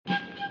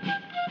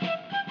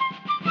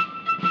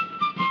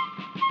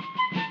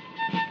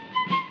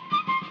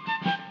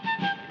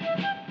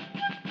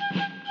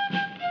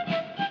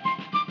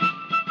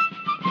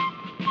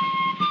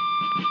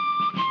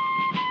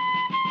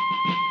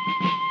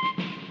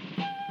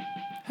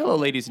Hello,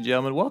 ladies and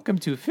gentlemen. Welcome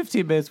to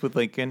 15 Minutes with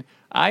Lincoln.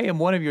 I am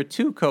one of your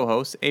two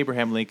co-hosts,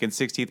 Abraham Lincoln,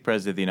 16th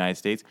President of the United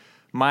States.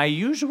 My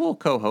usual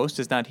co-host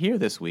is not here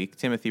this week,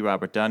 Timothy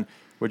Robert Dunn.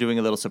 We're doing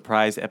a little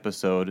surprise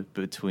episode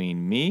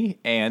between me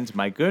and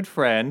my good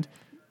friend,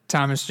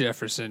 Thomas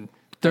Jefferson,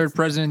 third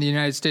President of the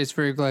United States.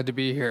 Very glad to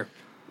be here.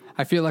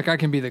 I feel like I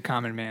can be the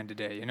common man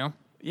today, you know?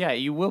 Yeah,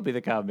 you will be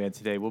the common man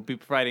today. We'll be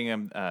providing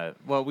him,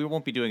 we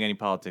won't be doing any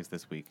politics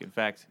this week. In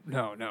fact,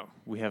 No.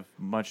 we have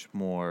much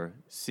more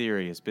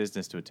serious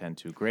business to attend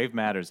to, grave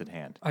matters at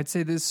hand. I'd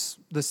say the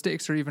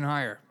stakes are even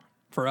higher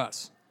for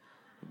us.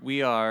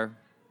 We are,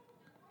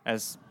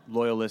 as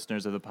loyal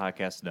listeners of the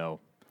podcast know,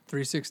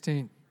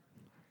 316.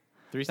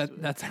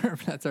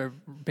 That's our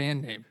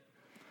band name.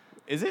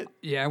 Is it?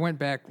 Yeah, I went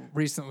back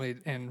recently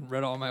and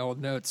read all my old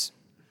notes.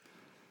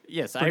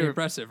 Yes, Pretty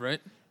impressive,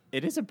 right?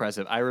 It is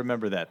impressive. I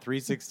remember that.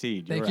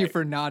 316. Thank you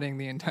for nodding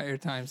the entire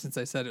time since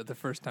I said it the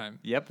first time.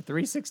 Yep,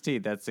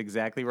 316. That's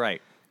exactly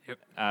right.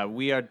 Yep.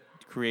 We are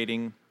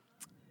creating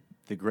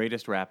the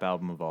greatest rap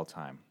album of all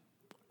time.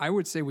 I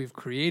would say we've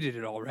created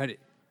it already,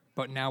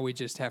 but now we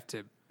just have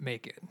to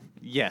make it.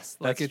 Yes,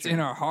 Like that's it's true. in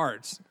our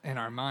hearts and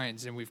our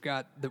minds, and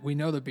we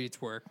know the beats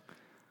work.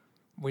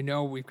 We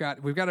know we've got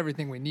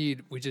everything we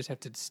need. We just have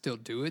to still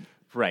do it.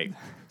 Right.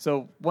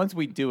 So once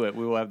we do it,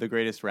 we will have the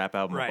greatest rap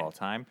album Right. of all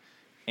time.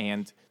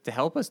 And to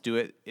help us do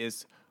it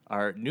is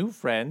our new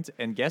friend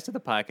and guest of the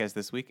podcast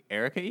this week,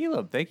 Erica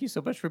Elam. Thank you so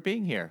much for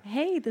being here.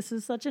 Hey, this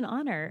is such an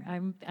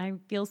honor. I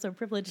feel so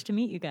privileged to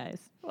meet you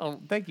guys.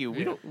 Well, thank you.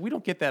 Yeah. We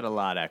don't get that a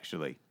lot,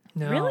 actually.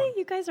 No. Really?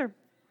 You guys are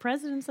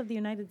presidents of the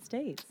United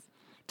States.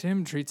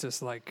 Tim treats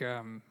us like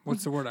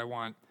what's the word I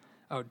want?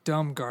 Oh,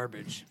 dumb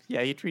garbage.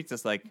 Yeah, he treats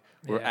us like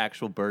we're Yeah.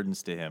 actual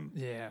burdens to him.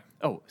 Yeah.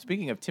 Oh,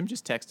 speaking of, Tim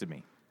just texted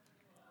me.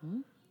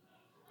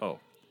 Oh,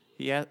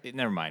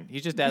 never mind.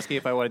 He's just asking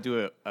if I want to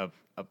do a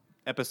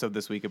episode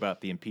this week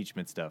about the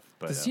impeachment stuff.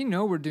 But Does he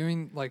know we're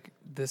doing like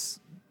the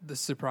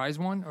surprise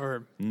one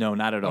or? no,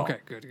 not at all. Okay,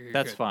 good.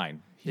 That's good.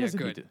 fine. He Yeah, doesn't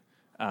good. need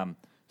to.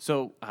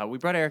 So we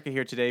brought Erica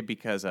here today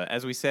because,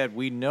 as we said,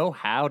 we know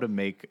how to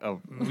make a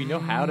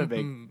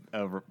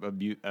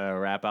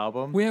rap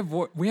album. We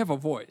have a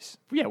voice.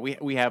 Yeah,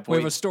 we have We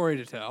have a story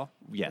to tell.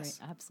 yes.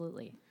 Right,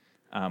 absolutely.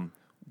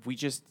 We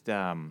just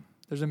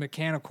There's a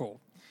mechanical.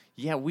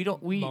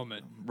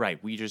 Moment.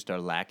 Right. We just are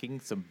lacking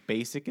some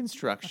basic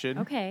instruction.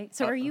 Okay,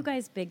 so are you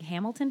guys big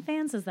Hamilton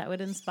fans? Is that what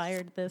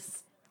inspired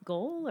this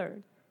goal, or?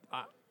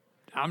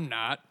 I'm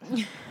not.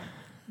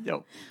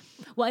 No.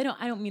 Well,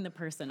 I don't mean the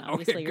person.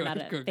 Obviously, you're good, not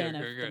a good, fan good,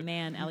 of good, the good.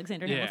 man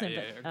Alexander Yeah, Hamilton.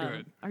 yeah, But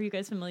good. are you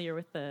guys familiar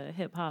with the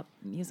hip hop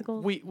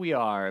musical? We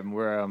are, and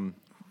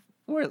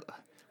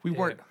we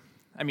weren't.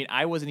 I mean,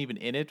 I wasn't even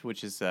in it,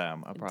 which is a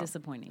problem.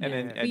 Disappointing. And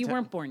yeah. then- But you and-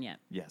 weren't born yet.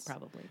 Yes.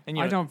 Probably. And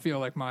I don't feel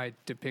like my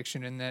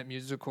depiction in that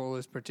musical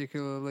is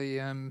particularly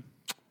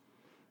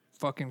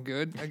fucking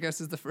good, I guess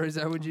is the phrase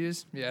I would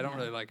use. Yeah, I don't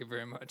really like it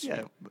very much.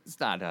 Yeah, it's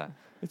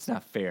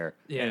not fair.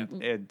 Yeah.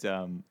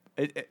 And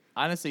it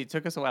honestly, it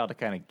took us a while to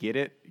kind of get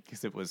it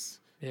because it was.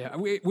 Yeah,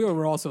 we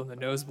were also in the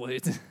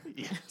nosebleeds.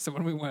 So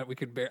when we went, we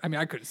could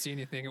I couldn't see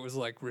anything. It was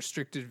like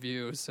restricted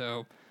view,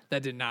 so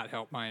that did not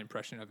help my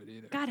impression of it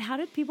either. God, how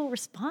did people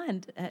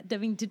respond?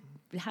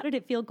 How did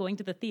it feel going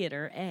to the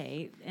theater,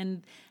 A?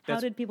 And how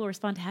That's- did people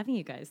respond to having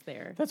you guys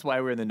there? That's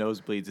why we're in the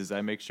nosebleeds. Is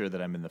I make sure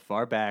that I'm in the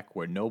far back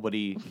where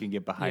nobody can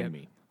get behind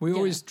Yeah. me. We Yeah.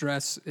 always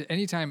dress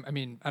anytime.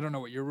 I don't know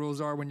what your rules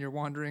are when you're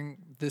wandering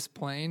this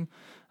plane,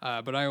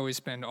 but I always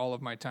spend all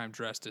of my time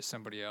dressed as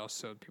somebody else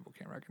so people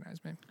can't recognize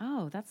me.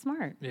 Oh, that's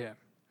smart. Yeah.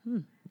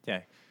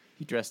 Yeah,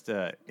 he dressed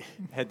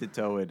head to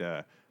toe in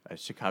a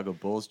Chicago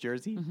Bulls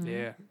jersey.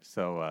 Yeah.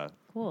 So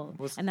Cool.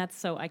 Was- And that's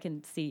so I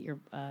can see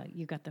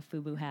you got the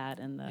FUBU hat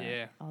and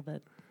all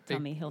the Big-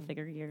 Tommy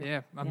Hilfiger gear.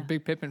 Yeah. I'm a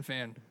big Pippin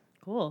fan.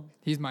 Cool.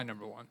 He's my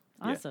number one.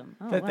 yeah. Awesome.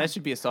 Oh, that, wow. that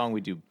should be a song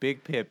we do.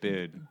 Big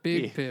Pippin.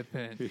 Big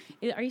Pippin.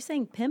 Are you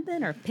saying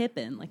Pimpin' or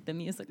Pippin, like the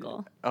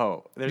musical?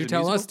 Oh, there's You a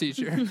tell musical? us,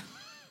 teacher.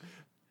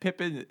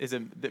 Pippin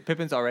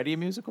Pippin's already a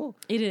musical.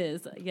 It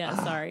is. Yeah,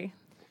 sorry.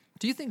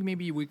 Do you think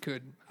maybe we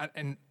could,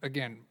 and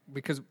again,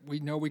 because we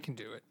know we can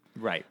do it,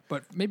 Right.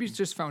 but maybe it's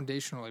just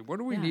foundationally, what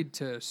do we Yeah. need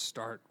to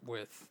start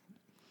with,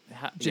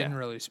 Yeah.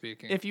 generally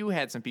speaking? If you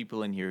had some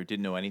people in here who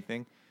didn't know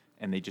anything,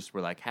 and they just were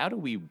like, "How do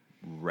we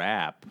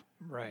rap?"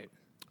 Right.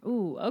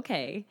 Ooh,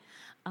 okay.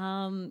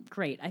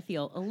 Great. I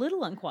feel a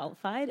little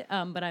unqualified,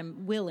 but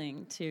I'm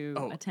willing to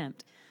Oh.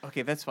 attempt.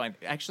 Okay, that's fine.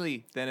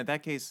 Actually, then in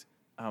that case,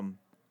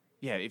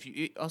 yeah. If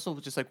you also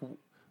just like,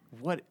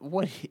 what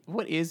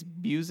is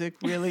music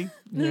really?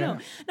 No,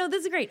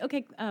 this is great.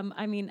 Okay,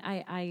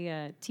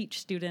 I teach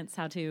students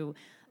how to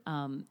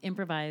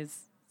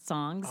improvise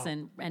songs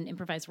and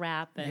improvise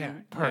rap and Yeah,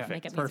 perfect,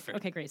 make up music. perfect.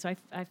 Okay, great. So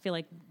I feel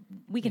like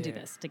we can do Yeah.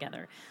 this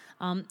together.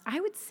 I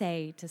would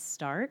say to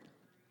start.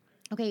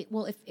 Okay,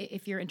 well,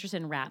 if you're interested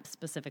in rap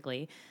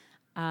specifically,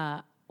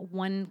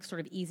 one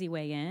sort of easy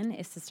way in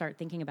is to start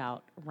thinking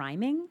about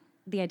rhyming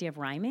the idea of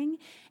rhyming,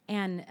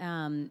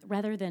 and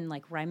rather than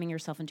like rhyming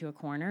yourself into a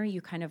corner,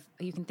 you can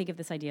think of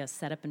this idea of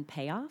setup and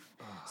payoff.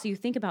 So you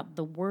think about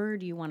the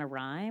word you want to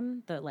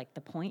rhyme, the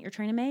point you're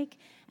trying to make,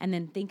 and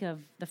then think of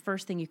the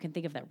first thing you can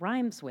think of that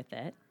rhymes with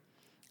it.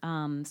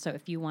 So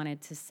if you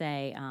wanted to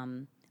say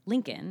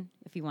Lincoln,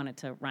 if you wanted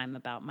to rhyme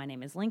about my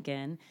name is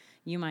Lincoln,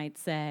 you might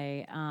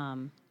say,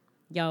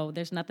 yo,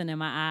 there's nothing in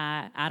my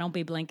eye, I don't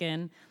be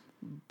blinking,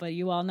 but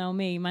you all know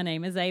me, my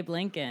name is Abe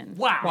Lincoln.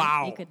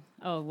 Wow. You could,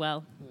 oh,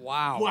 well.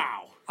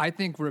 Wow. I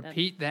think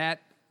repeat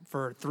that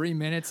for 3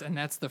 minutes, and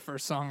that's the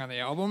first song on the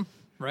album,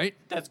 right?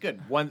 That's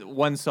good.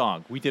 One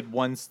song. We did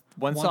one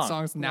One song.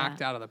 song's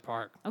knocked out of the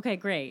park. Okay,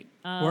 great.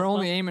 We're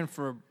only aiming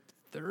for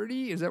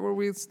 30? Is that where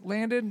we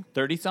landed?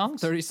 30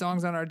 songs? 30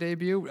 songs on our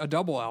debut? A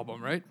double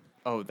album, right?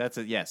 Oh, that's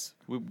a yes.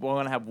 We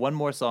want to have one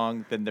more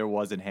song than there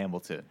was in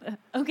Hamilton.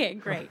 Okay,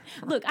 great.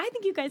 Look, I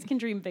think you guys can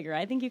dream bigger.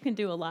 I think you can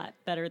do a lot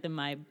better than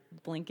my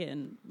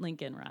Blinkin'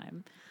 Lincoln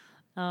rhyme.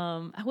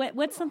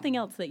 What's something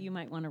else that you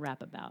might want to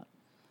rap about?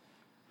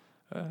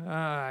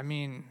 I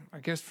mean, I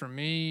guess for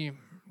me,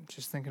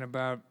 just thinking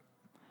about,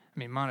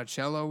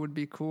 Monticello would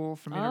be cool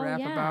for me to rap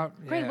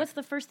about. Great. Yeah. What's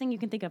the first thing you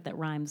can think of that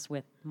rhymes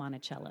with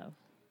Monticello?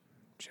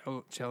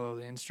 Cello,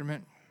 the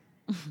instrument.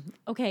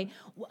 Okay,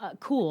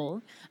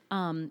 cool.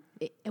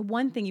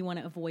 One thing you want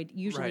to avoid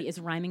usually Right. is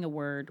rhyming a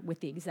word with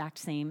the exact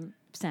same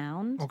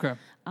sound. Okay.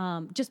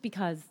 Just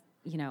because,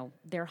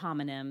 they're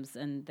homonyms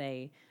and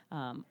they,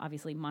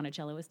 obviously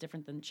Monticello is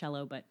different than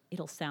cello, but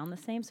it'll sound the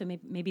same. So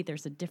maybe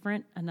there's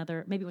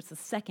maybe what's the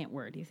second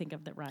word you think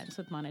of that rhymes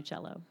with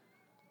Monticello?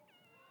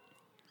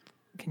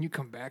 Can you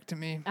come back to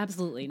me?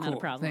 Absolutely, not Cool. a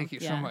problem. Thank you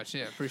so much.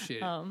 Yeah,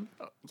 appreciate it.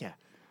 Yeah.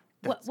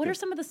 What are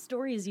some of the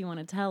stories you want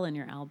to tell in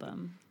your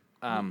album?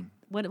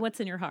 What's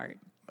in your heart?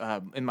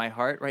 In my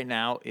heart right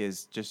now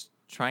is just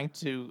trying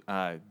to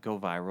go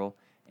viral.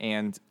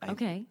 And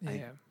Okay.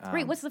 Yeah.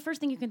 Great. What's the first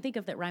thing you can think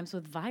of that rhymes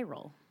with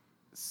viral?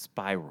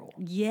 Spiral.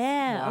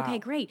 Yeah. Wow. Okay,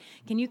 great.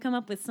 Can you come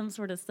up with some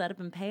sort of setup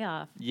and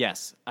payoff?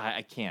 Yes,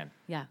 I can.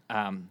 Yeah.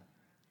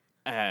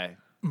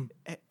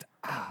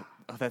 Oh,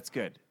 that's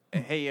good.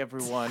 Hey,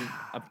 everyone,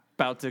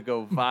 about to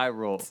go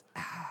viral.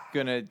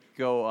 Gonna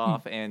go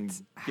off and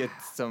get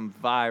some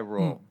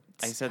viral.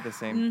 I said the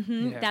same,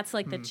 Yeah. That's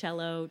like the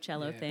cello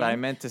thing. but I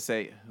meant to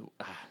say,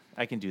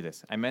 I can do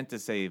this. I meant to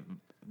say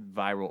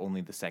viral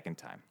only the second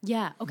time.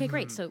 Yeah. Okay,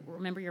 great. So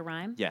remember your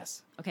rhyme?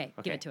 Yes. Okay, give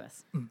Okay. it to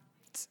us.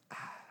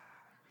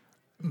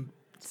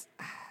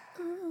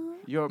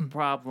 Your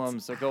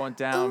problems are going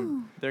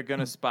down. They're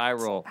gonna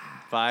spiral.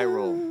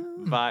 Viral.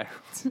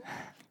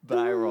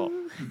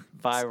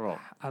 Viral.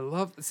 I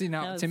love,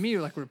 now, That to was- me,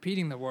 like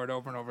repeating the word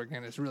over and over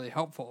again is really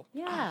helpful.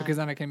 Yeah. Because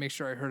then I can make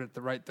sure I heard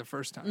it the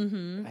first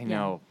time. I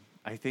know.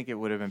 I think it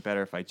would have been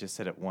better if I just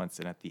said it once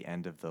and at the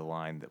end of the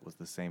line that was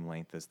the same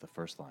length as the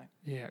first line.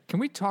 Yeah. Can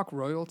we talk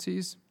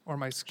royalties, or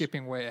am I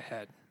skipping way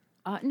ahead?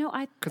 No,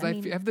 Because I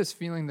have this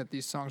feeling that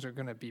these songs are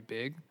going to be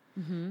big,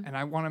 Mm-hmm. and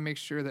I want to make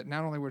sure that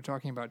not only we're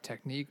talking about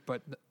technique,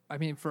 but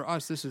for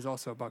us, this is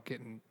also about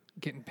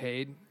getting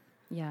paid.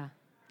 yeah.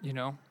 You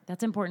know,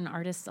 That's important.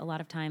 Artists, a lot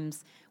of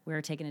times,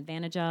 we're taken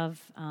advantage of.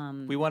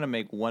 We want to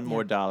make one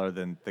more dollar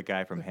than the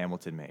guy from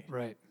Hamilton made.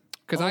 right?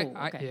 Because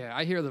okay.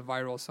 I hear the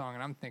viral song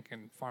and I'm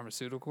thinking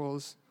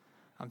pharmaceuticals,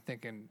 I'm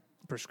thinking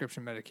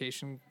prescription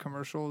medication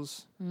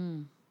commercials.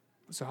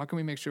 So how can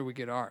we make sure we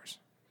get ours?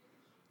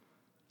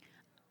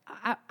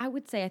 I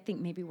would say I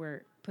think maybe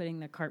we're putting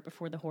the cart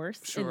before the horse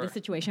in Sure. this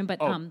situation. But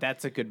Oh,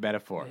 that's a good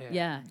metaphor. Yeah.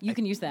 yeah, you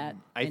can use that.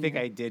 I in think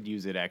your- I did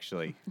use it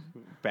actually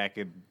back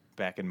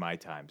in my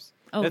times.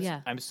 Oh,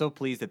 yeah. I'm so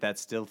pleased that that's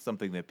still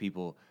something that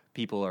people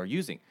are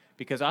using,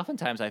 because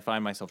oftentimes I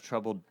find myself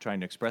troubled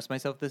trying to express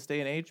myself this day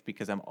and age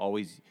because I'm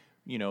always,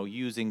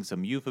 using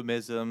some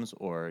euphemisms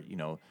or,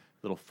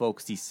 little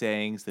folksy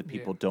sayings that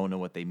people don't know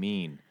what they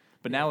mean.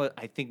 But now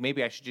I think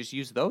maybe I should just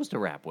use those to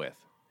rap with.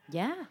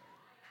 Yeah.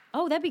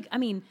 Oh,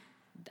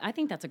 I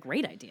think that's a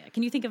great idea.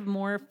 Can you think of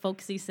more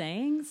folksy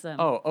sayings?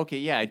 Oh, okay,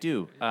 yeah, I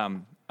do.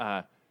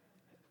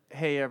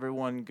 Hey,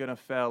 everyone, gonna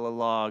fell a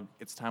log.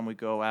 It's time we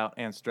go out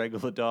and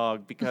strangle a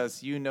dog because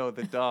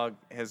the dog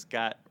has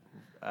got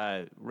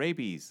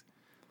rabies,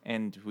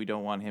 and we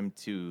don't want him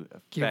to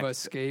Give us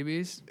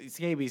scabies.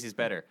 Scabies is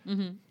better.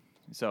 Mm-hmm.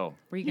 So,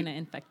 Were you going to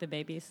infect the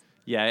babies?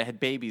 yeah, I had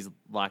babies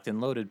locked and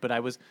loaded, but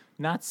I was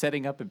not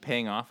setting up and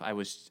paying off. I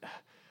was,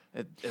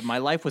 my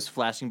life was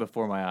flashing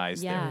before my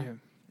eyes Yeah. there.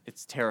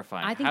 It's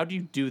terrifying. I think- How do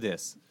you do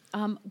this?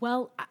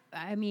 Well,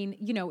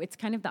 it's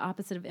kind of the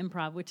opposite of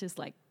improv, which is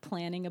like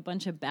planning a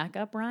bunch of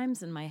backup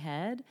rhymes in my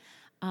head.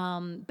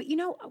 But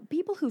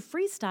people who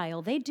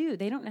freestyle, they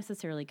don't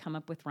necessarily come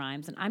up with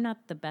rhymes. And I'm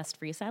not the best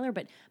freestyler,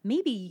 but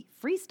maybe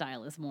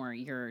freestyle is more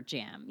your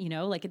jam.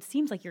 Like it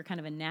seems like you're kind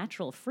of a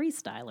natural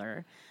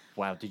freestyler.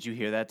 Wow, did you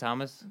hear that,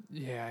 Thomas?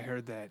 Yeah, I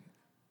heard that.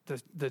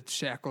 The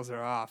shackles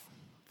are off.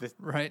 The-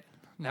 Right?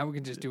 Now we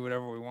can just do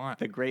whatever we want.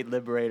 The great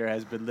liberator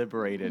has been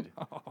liberated.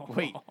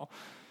 Wait,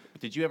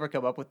 did you ever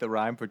come up with the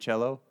rhyme for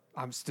cello?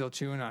 I'm still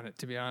chewing on it,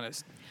 to be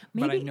honest.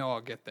 But I Maybe- know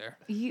I'll get there.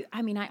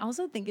 I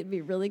also think it'd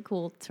be really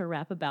cool to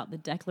rap about the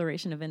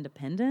Declaration of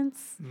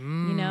Independence. You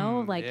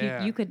know, like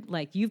yeah. you could,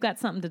 like, you've got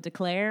something to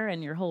declare,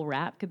 and your whole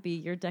rap could be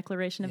your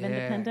Declaration of Yeah.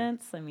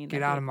 Independence. I mean,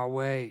 Get out of my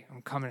way.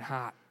 I'm coming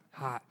hot.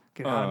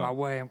 Get out of my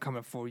way. I'm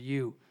coming for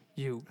you.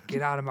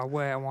 Get out of my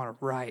way. I want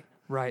to write.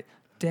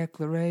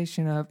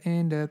 Declaration of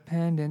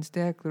Independence.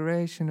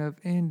 Declaration of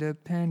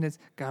Independence.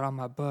 Got on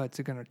my buds.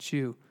 They're going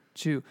to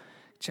chew.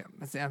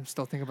 I'm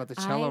still thinking about the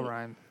cello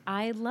rhyme.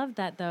 I love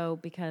that though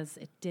because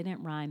it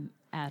didn't rhyme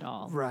at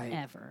all, Right.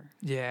 Ever.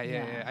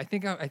 Yeah. I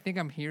think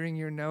I'm hearing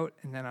your note,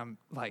 and then I'm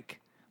like,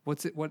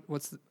 what's it?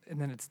 What's? And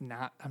then it's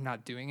not. I'm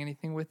not doing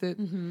anything with it.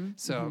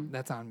 So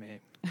that's on me.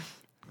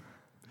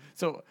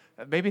 So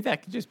maybe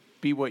that could just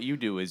be what you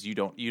do. Is you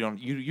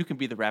can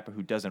be the rapper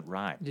who doesn't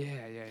rhyme.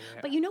 Yeah.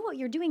 But you know what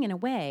you're doing in a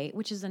way,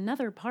 which is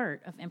another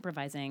part of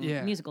improvising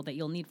Yeah. musical that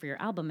you'll need for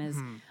your album is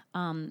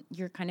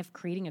you're kind of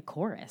creating a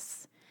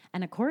chorus.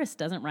 And a chorus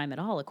doesn't rhyme at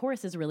all. A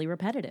chorus is really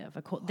repetitive.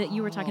 That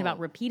you were talking about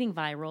repeating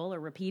viral or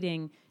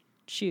repeating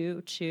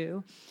chew.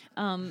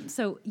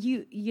 So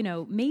you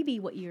know maybe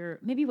what you're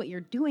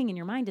doing in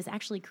your mind is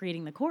actually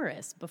creating the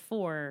chorus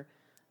before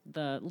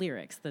the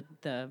lyrics,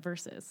 the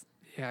verses.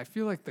 Yeah, I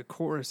feel like the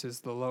chorus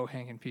is the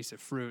low-hanging piece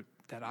of fruit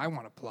that I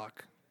want to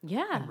pluck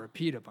Yeah. and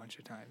repeat a bunch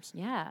of times.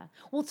 Yeah.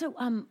 Well, so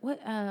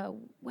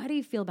how do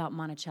you feel about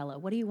Monticello?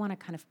 What do you want to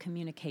kind of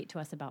communicate to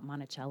us about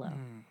Monticello?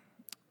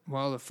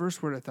 Well, the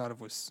first word I thought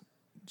of was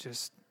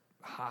just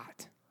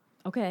hot.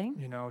 Okay.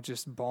 You know,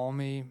 just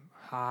balmy,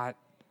 hot.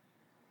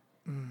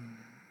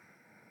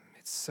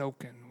 It's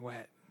soaking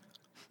wet.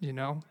 You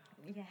know?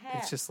 Yeah.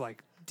 It's just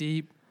like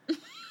deep,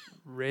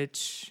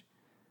 rich,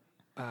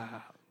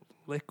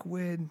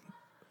 liquid,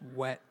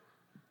 wet,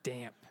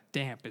 damp.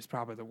 Damp is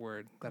probably the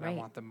word that I Right.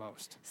 want the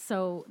most.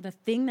 So the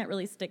thing that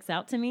really sticks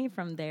out to me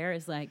from there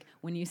is like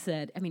when you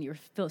said, I mean, you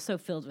were so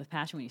filled with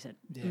passion when you said,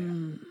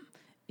 Yeah.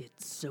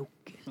 it's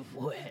soaking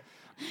wet.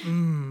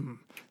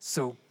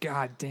 So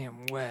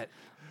goddamn wet.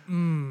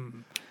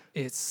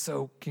 It's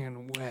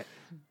soaking wet.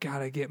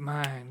 Gotta get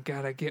mine.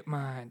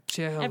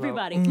 Cello.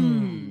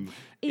 Everybody.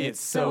 It's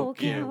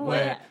soaking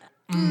wet.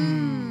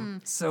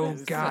 So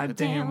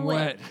goddamn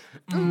wet.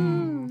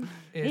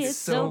 It's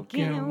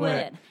soaking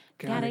wet.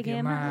 Gotta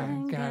get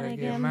mine.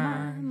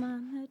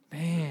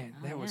 Man,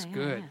 that was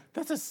good.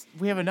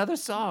 We have another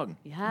song.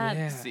 Yeah.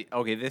 Yeah. See,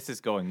 okay, this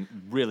is going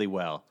really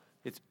well.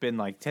 It's been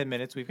like 10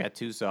 minutes. We've got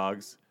 2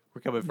 songs.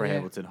 We're coming for Yeah.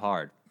 Hamilton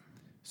hard.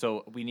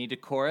 So we need a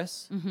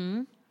chorus,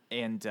 and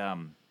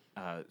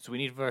so we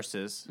need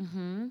verses.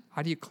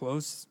 How do you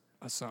close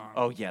a song?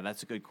 Oh yeah,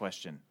 that's a good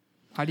question.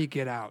 How do you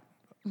get out?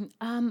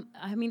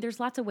 I mean, there's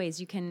lots of ways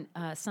you can.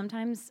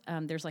 Sometimes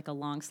there's like a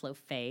long, slow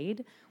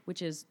fade,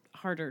 which is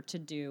harder to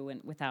do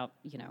and without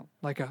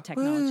Like a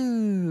technology.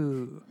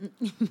 Ooh.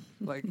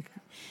 like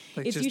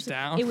It's just usually,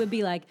 down. It would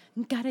be like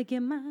gotta get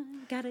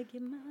mine, gotta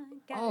get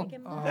mine, gotta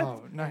get mine.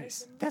 Oh,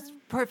 nice. That's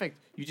perfect.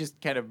 You just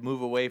kind of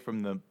move away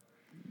from the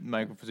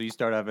microphone. So you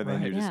start off, and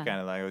then Right. you're just Yeah. kind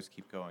of like, always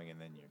keep going, and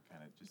then you're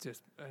kind of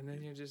just. And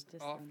then you're just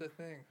off the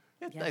thing.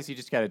 It's nice. You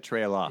just got to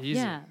trail off. Easy.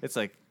 Yeah. It's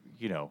like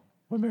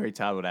when Mary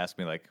Todd would ask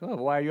me like, "Oh,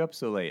 why are you up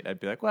so late?" I'd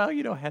be like, "Well, I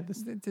had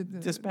this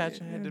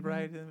dispatch I had to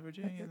ride in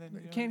Virginia." And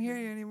then Can't hear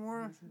you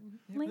anymore.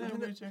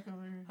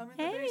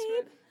 Hey.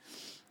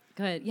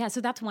 Good. Yeah. So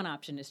that's one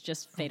option. Is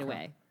just fade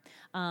away.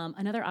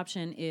 Another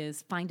option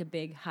is find a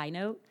big high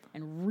note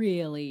and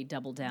really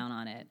double down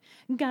on it.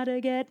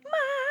 Gotta get mine.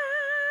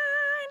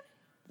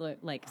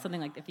 Like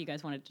something like if you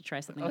guys wanted to try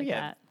something Oh like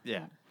yeah, that.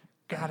 yeah.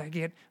 Gotta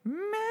get mine.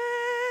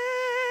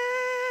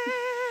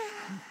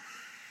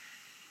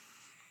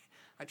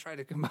 I tried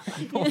to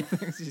combine both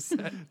things you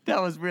said.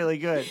 That was really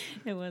good.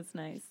 It was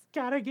nice.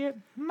 Gotta get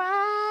mine.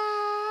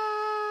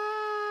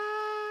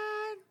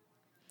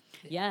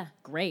 Yeah.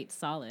 Great.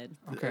 Solid.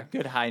 Okay.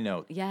 Good high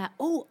note. Yeah.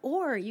 Oh,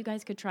 or you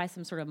guys could try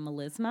some sort of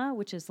melisma,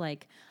 which is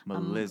like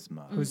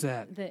Melisma. Who's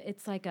that?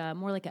 it's like a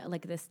more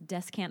like this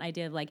descant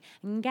idea of like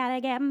gotta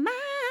get mine,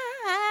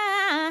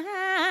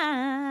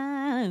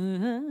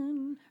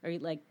 or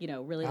like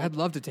really. Like, I'd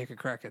love to take a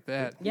crack at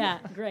that. yeah.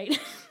 Great.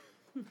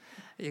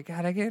 You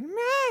gotta get mine.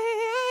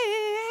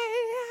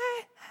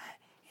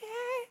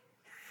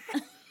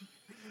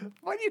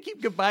 Why do you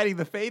keep combining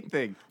the fade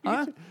thing?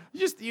 Huh? You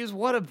just use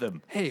one of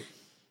them. Hey,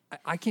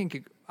 I can't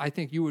get. I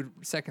think you would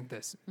second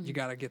this. You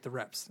gotta get the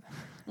reps.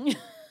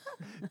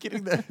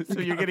 So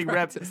you're getting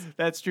reps.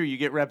 That's true. You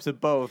get reps of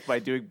both by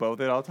doing both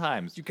at all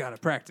times. You gotta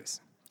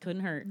practice.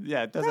 Couldn't hurt.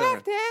 Yeah, it doesn't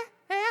hurt.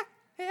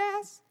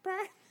 Yes,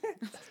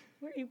 practice.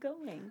 Where are you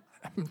going?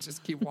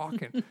 Just keep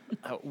walking.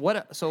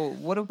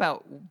 What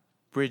about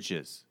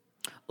bridges?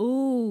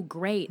 Ooh,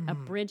 great. A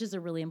bridge is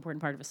a really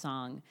important part of a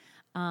song.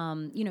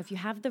 If you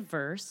have the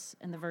verse,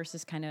 and the verse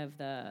is kind of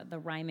the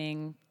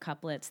rhyming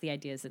couplets, the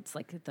idea is it's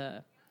like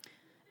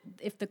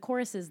if the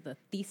chorus is the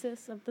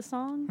thesis of the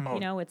song,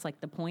 it's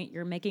like the point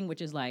you're making,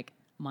 which is like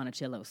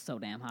Monticello's so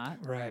damn hot.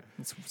 Right.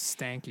 It's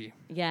stanky.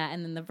 Yeah,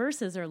 and then the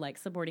verses are like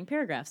supporting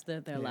paragraphs.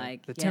 They're Yeah.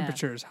 like The yeah,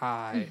 temperature is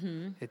high.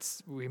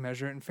 We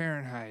measure it in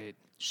Fahrenheit.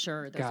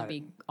 Sure, those Got would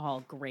it. be all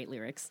great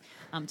lyrics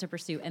to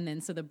pursue. And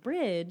then so the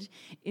bridge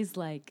is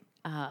like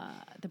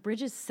the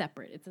bridge is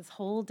separate. It's this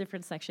whole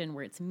different section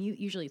where it's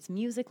usually it's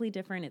musically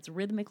different, it's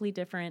rhythmically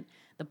different.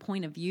 The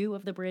point of view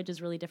of the bridge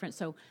is really different.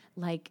 So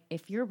like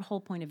if your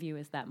whole point of view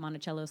is that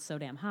Monticello's so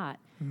damn hot,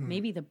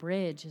 maybe the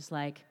bridge is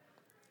like,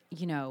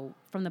 you know,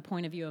 from the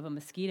point of view of a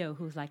mosquito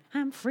who's like,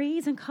 I'm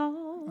freezing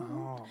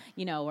cold.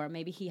 You know, or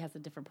maybe he has a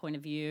different point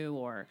of view,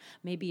 or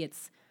maybe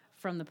it's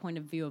from the point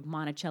of view of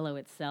Monticello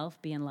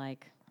itself being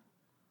like,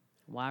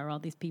 why are all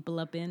these people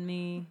up in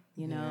me?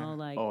 You know,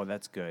 like, Oh,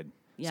 that's good.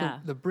 yeah.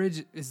 So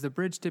the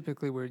bridge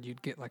typically where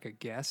you'd get like a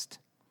guest?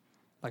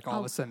 Like all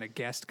of a sudden a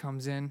guest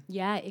comes in?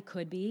 Yeah, it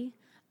could be.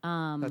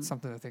 That's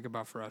something to think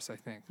about for us, I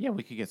think. Yeah,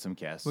 we could get some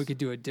guests. We could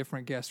do a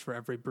different guest for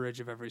every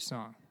bridge of every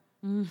song.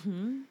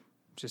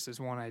 Just as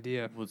one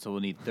idea. So we'll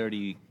need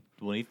 30.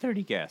 We'll need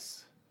 30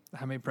 guests.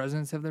 How many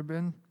presidents have there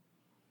been?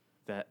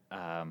 That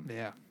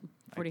Yeah.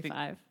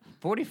 45.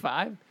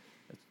 45.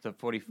 That's the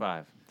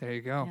 45. There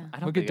you go. Yeah. I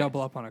don't We could think I-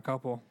 double up on a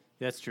couple.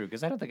 That's true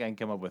because I don't think I can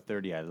come up with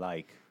 30 I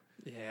like.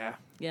 Yeah.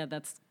 Yeah,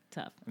 that's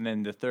tough. And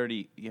then the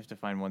 30, you have to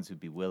find ones who'd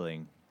be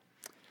willing.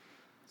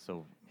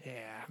 So,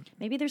 Yeah.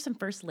 Maybe there's some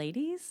first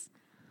ladies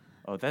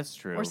oh, that's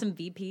true. or some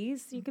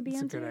VPs you could be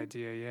That's a into. good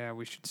idea. Yeah,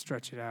 we should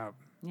stretch it out.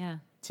 Yeah.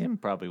 Tim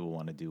probably will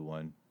want to do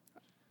one.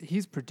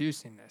 He's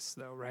producing this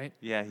though, right?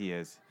 Yeah, he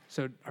is.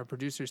 So are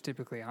producers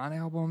typically on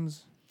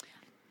albums?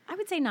 I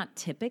would say not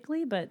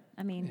typically, but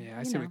I mean, Yeah, I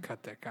you say know. we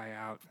cut that guy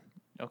out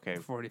Okay.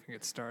 before it even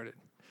gets started.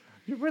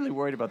 You're really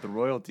worried about the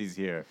royalties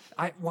here.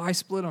 Why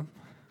split them?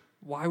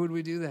 Why would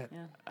we do that?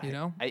 Yeah. You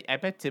know? I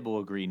bet Tim will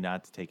agree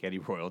not to take any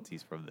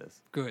royalties from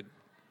this. Good.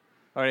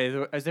 All right.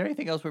 Is there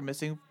anything else we're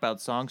missing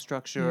about song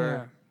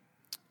structure?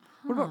 Yeah.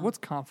 What about what's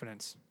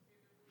confidence?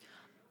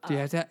 Do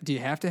you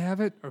have to have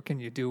it, or can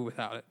you do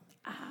without it?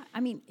 I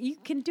mean, you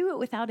can do it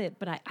without it,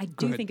 but I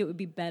do Good. think it would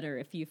be better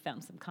if you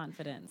found some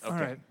confidence. All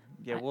right.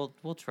 Yeah,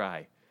 we'll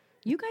try.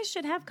 You guys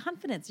should have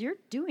confidence. You're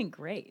doing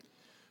great.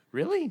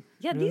 Really?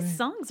 Yeah, Really? these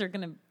songs are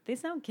they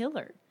sound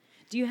killer.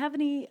 Do you have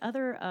any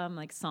other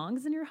like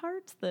songs in your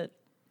heart that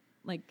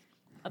like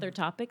other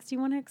topics you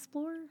want to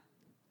explore?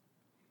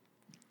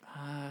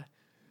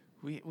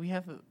 We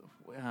have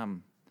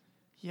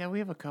we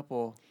have a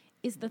couple.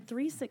 Is the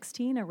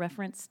 3:16 a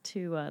reference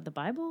to the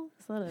Bible?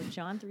 Is that a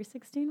John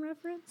 3:16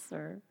 reference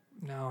or?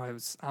 No,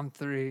 I'm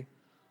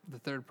the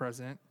third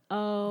president.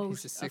 Oh,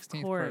 He's the 16th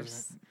of course.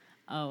 president.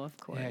 Oh, of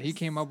course. Yeah, he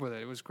came up with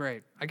it. It was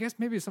great. I guess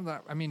maybe it's something.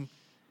 I mean,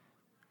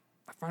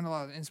 I find a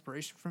lot of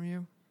inspiration from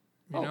you.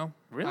 You Oh, know?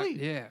 really?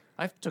 Yeah,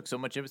 I took so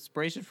much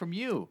inspiration from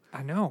you.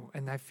 I know,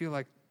 and I feel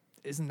like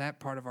isn't that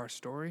part of our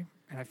story?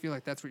 And I feel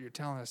like that's what you're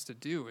telling us to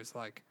do is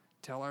like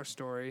tell our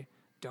story,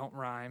 don't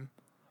rhyme,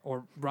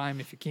 or rhyme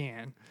if you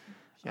can.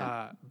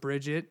 Yeah.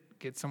 Bridge it,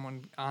 get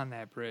someone on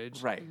that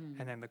bridge, Right.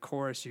 And then the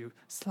chorus, you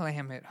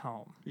slam it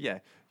home. Yeah,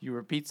 you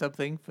repeat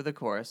something for the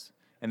chorus,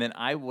 and then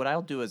what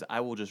I'll do is I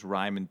will just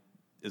rhyme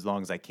as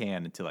long as I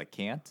can until I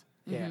can't,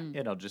 Yeah,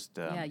 and I'll just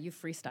Yeah, you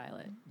freestyle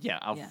it.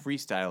 I'll Yeah.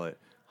 freestyle it,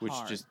 which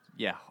Hard. just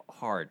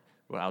hard.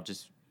 Well, I'll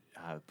just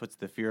puts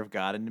the fear of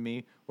God into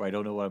me, where I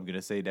don't know what I'm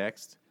gonna say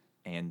next,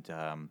 and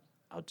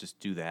I'll just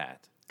do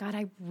that. God,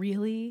 I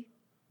really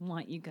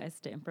want you guys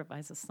to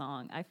improvise a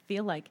song. I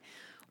feel like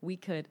we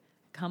could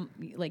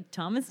like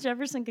Thomas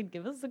Jefferson could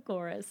give us the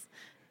chorus.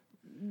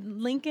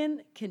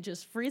 Lincoln can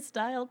just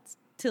freestyle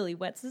till he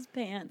wets his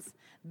pants.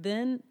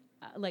 Then,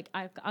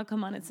 I'll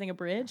come on and sing a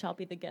bridge. I'll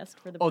be the guest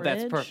for the Oh, bridge.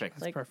 that's perfect.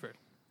 that's perfect.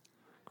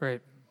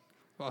 Great.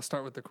 Well, I'll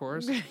start with the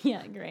chorus.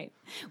 Yeah, great.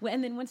 Well,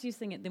 and then once you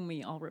sing it, then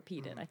we all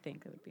repeat it. I think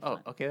it would be Oh,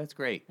 fun. okay, that's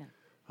great. Yeah.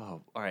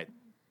 Oh, all right.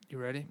 You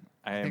ready?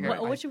 I am. think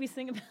ready. What should we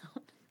sing about?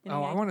 in the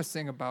Oh, I act? want to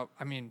sing about.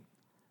 I mean,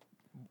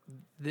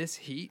 this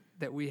heat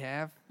that we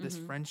have, this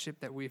friendship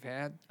that we've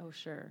had. Oh,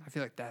 sure. I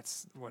feel like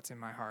that's what's in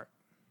my heart.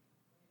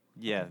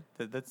 Yeah,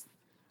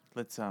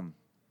 let's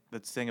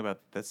sing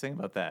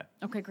about that.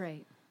 Okay,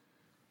 great.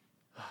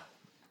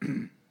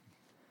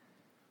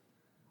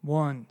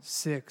 1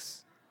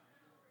 6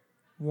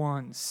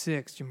 1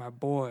 6, you're my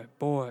boy.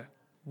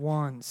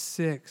 1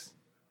 6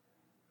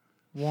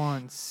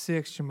 1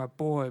 6, you're my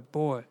boy.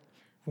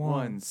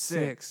 1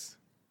 6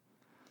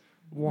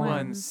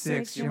 1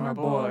 6, you're my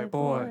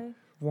boy.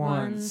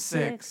 1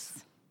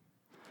 6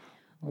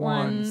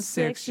 1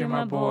 6, you're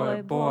my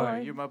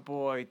boy. You're my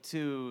boy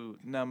too.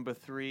 Number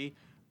 3,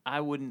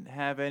 I wouldn't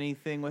have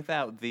anything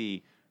without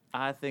thee.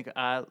 I think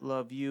I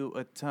love you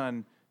a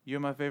ton. You're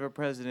my favorite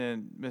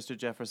president, Mr.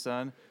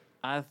 Jefferson.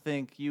 I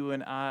think you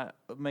and I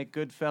make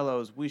good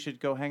fellows. We should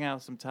go hang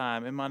out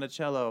sometime in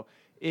Monticello.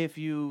 If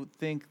you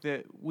think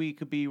that we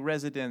could be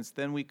residents,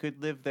 then we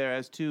could live there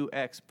as 2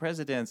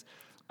 ex-presidents.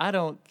 I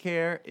don't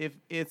care if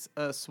it's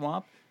a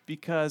swamp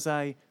because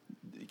I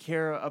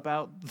care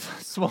about the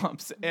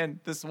swamps,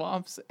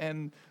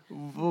 and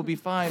we'll be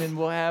fine, and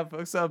we'll have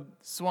some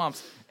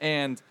swamps,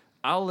 and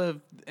I'll live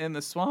in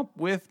the swamp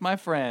with my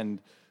friend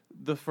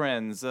the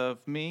friends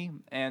of me,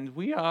 and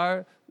we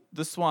are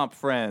the Swamp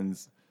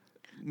Friends.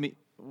 Me,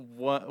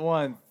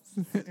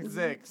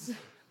 116.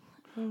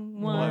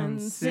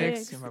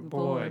 1-6, you're my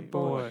boy.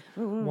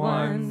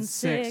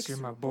 1-6, you're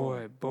my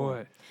boy.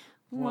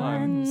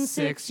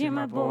 1-6, you're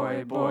my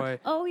boy.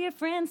 Oh, you're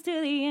friends to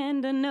the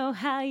end, I know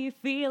how you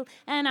feel,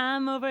 and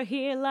I'm over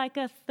here like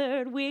a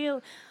third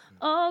wheel.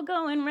 All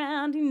going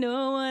round, you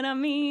know what I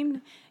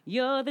mean.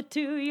 You're the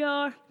 2,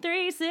 you're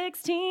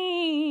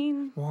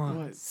 316.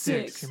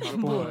 1-6, you're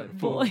my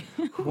boy.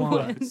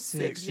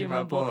 1-6, you're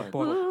my boy.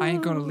 I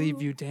ain't gonna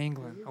leave you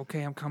dangling.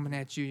 Okay, I'm coming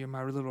at you. You're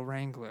my little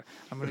wrangler.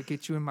 I'm gonna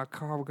get you in my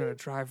car. We're gonna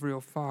drive real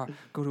far.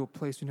 Go to a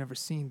place we've never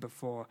seen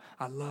before.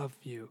 I love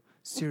you.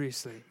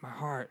 Seriously, my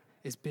heart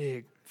is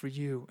big for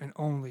you and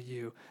only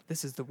you.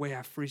 This is the way I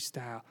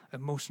freestyle,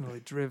 emotionally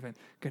driven.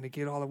 Gonna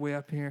get all the way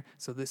up here,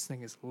 so this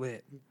thing is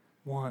lit.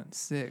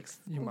 1-6,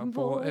 you're my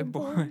boy.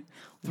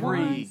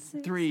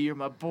 3, you're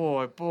my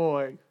boy.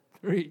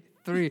 3,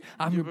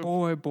 I'm your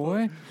boy.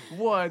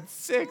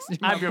 1-6,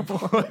 I'm your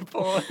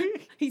boy.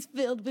 He's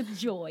filled with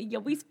joy.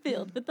 Yo, he's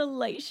filled with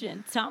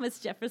elation. Thomas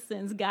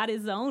Jefferson's got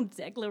his own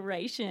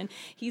declaration.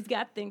 He's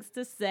got things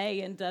to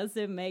say, and does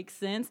it make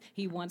sense?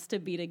 He wants to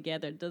be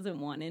together, doesn't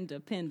want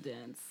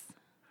independence.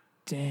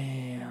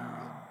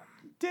 Damn.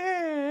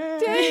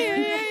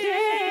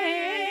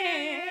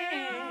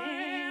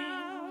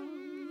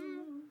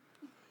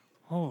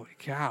 Holy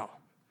cow.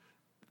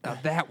 Now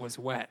that was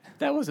wet.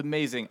 That was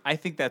amazing. I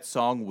think that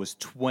song was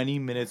 20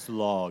 minutes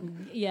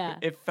long. Yeah.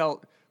 It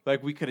felt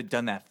like we could have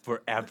done that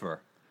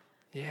forever.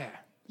 Yeah.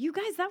 You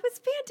guys, that was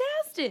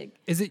fantastic.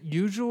 Is it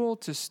usual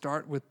to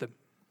start with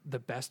the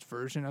best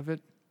version of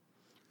it?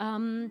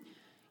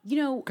 You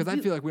know, Because I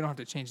feel like we don't have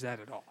to change that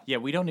at all. Yeah,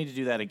 we don't need to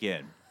do that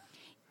again.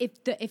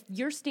 if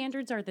your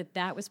standards are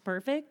that was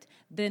perfect,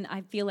 then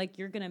I feel like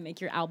you're gonna make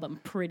your album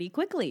pretty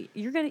quickly.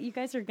 You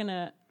guys are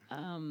gonna,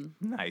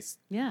 Nice.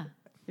 yeah,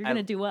 you're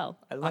gonna do well.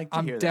 I like to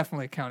I'm hear that.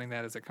 definitely counting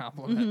that as a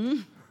compliment.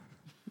 Mm-hmm.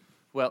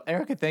 Well,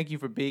 Erica, thank you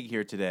for being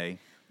here today.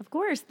 Of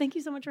course. Thank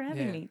you so much for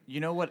having Yeah. me. You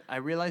know what? I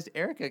realized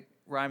Erica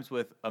rhymes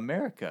with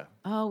America.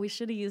 Oh, we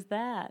should have used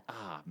that.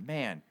 Ah,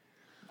 man.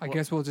 I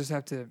guess we'll just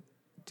have to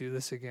do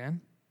this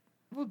again.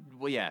 Well,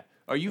 yeah.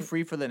 Are you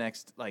free for the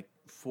next,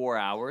 4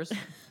 hours?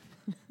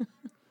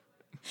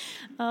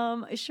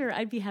 Sure,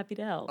 I'd be happy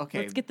to help. Okay.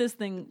 Let's get this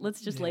thing.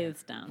 Let's just lay Yeah.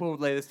 this down. We'll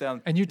lay this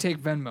down. And you take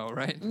Venmo,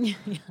 right? yeah.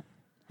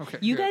 Okay.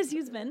 You good. guys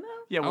use Venmo?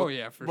 Yeah. Oh,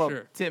 yeah, for well,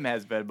 sure. Tim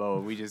has Venmo,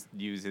 and we just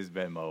use his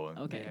Venmo. And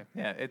Okay.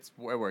 Yeah. Yeah, it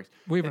works.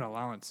 We have an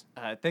allowance.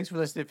 Thanks for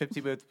listening to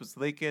 15 Minutes with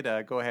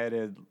Lincoln. Go ahead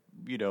and,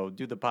 do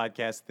the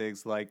podcast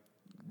things like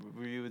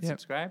review and Yep.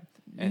 subscribe.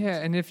 And Yeah,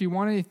 and if you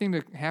want anything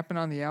to happen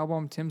on the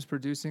album, Tim's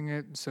producing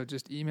it, so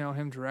just email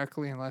him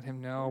directly and let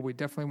him know. We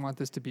definitely want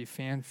this to be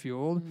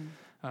fan-fueled.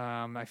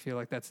 I feel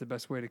like that's the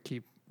best way to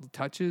keep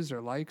touches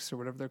or likes or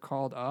whatever they're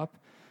called up.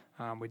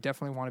 We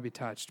definitely want to be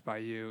touched by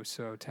you,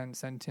 so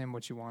send Tim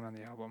what you want on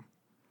the album.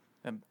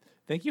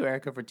 Thank you,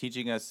 Erica, for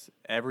teaching us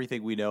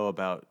everything we know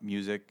about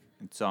music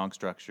and song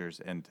structures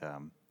and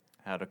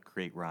how to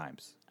create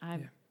rhymes.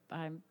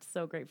 I'm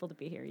so grateful to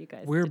be here, you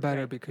guys. We're did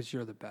better great. because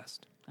you're the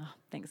best. Oh,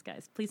 thanks,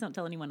 guys. Please don't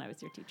tell anyone I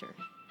was your teacher.